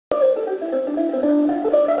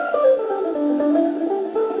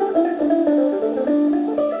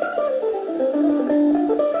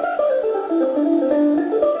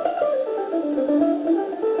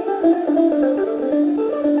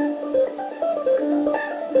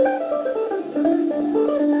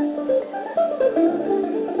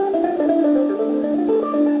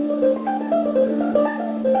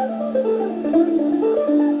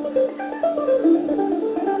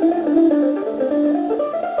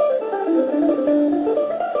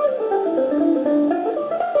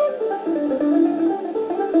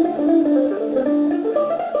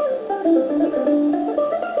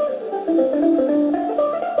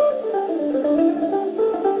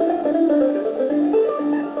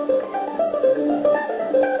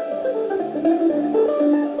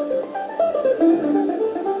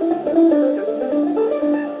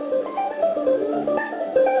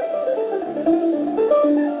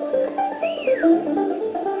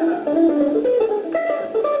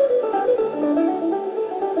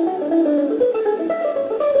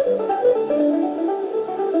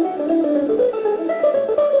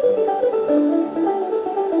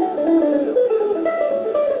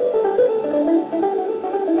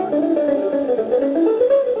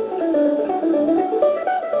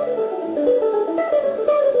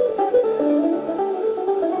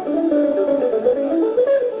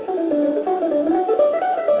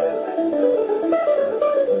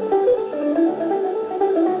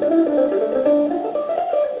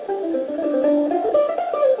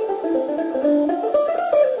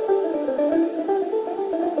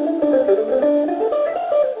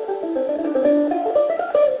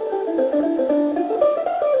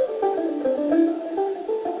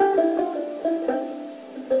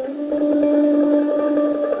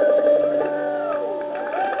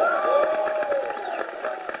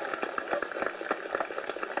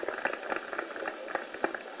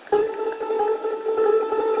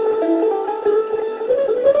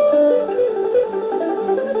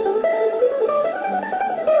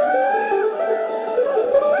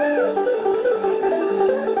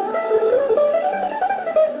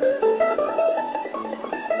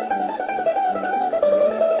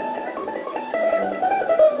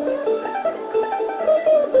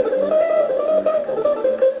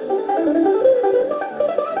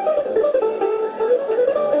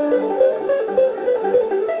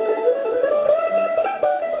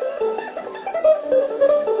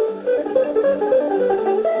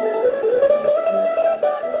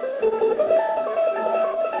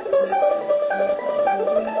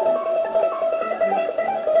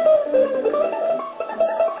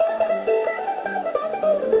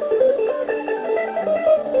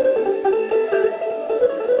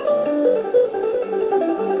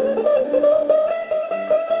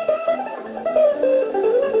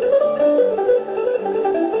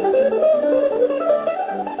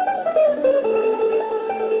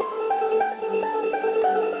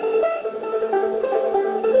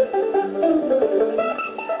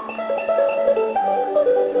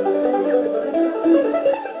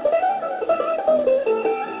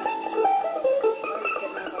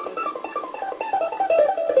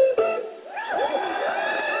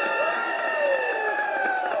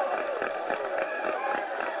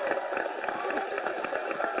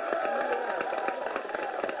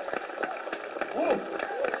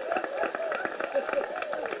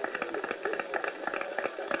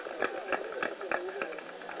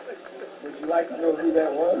Would you like to know who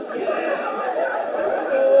that was?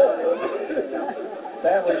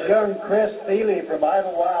 That was young Chris Thile from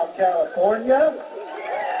Idlewild, California.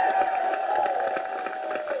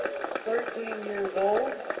 13 years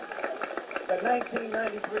old. The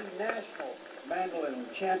 1993 National Mandolin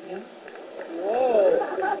Champion. Whoa!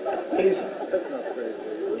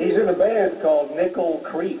 He's in a band called Nickel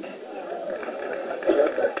Creek. They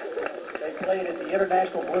played at the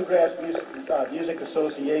International Bluegrass Music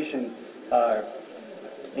Association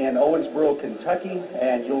in Owensboro, Kentucky,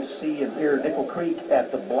 and you'll see and hear Nickel Creek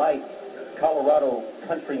at the Blythe, Colorado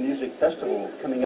Country Music Festival coming up.